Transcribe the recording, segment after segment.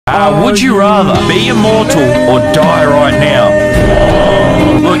Would you rather be immortal or die right now?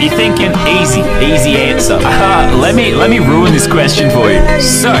 Look, you're thinking easy answer. Let me ruin this question for you.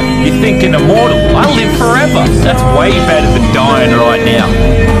 So, you're thinking immortal. I live forever. That's way better than dying right now.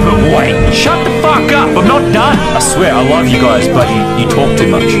 But wait, shut the fuck up. I'm not done. I swear, I love you guys, but you talk too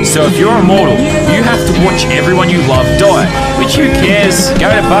much. So if you're immortal, you have to watch everyone you love die. Which who cares? Go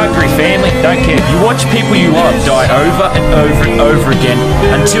to Barkery family, don't care. You watch people you love die over and over and over again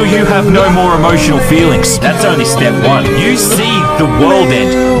until you have no more emotional feelings. That's only step one. You see the world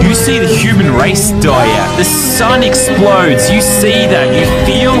end. You see the human race die out. The sun explodes. You see that. You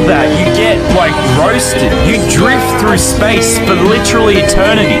feel that. You get, like, roasted. You drift through space for literally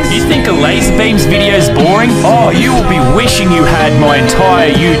eternity. You think a laser beam's video is boring? Oh, you will be wishing you had my entire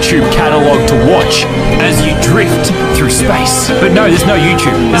YouTube catalog to watch as you drift through space. But no, there's no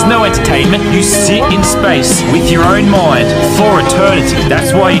YouTube. There's no entertainment. You sit in space with your own mind for eternity.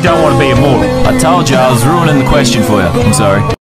 That's why you don't want to be immortal. I told you I was ruining the question for you. I'm sorry.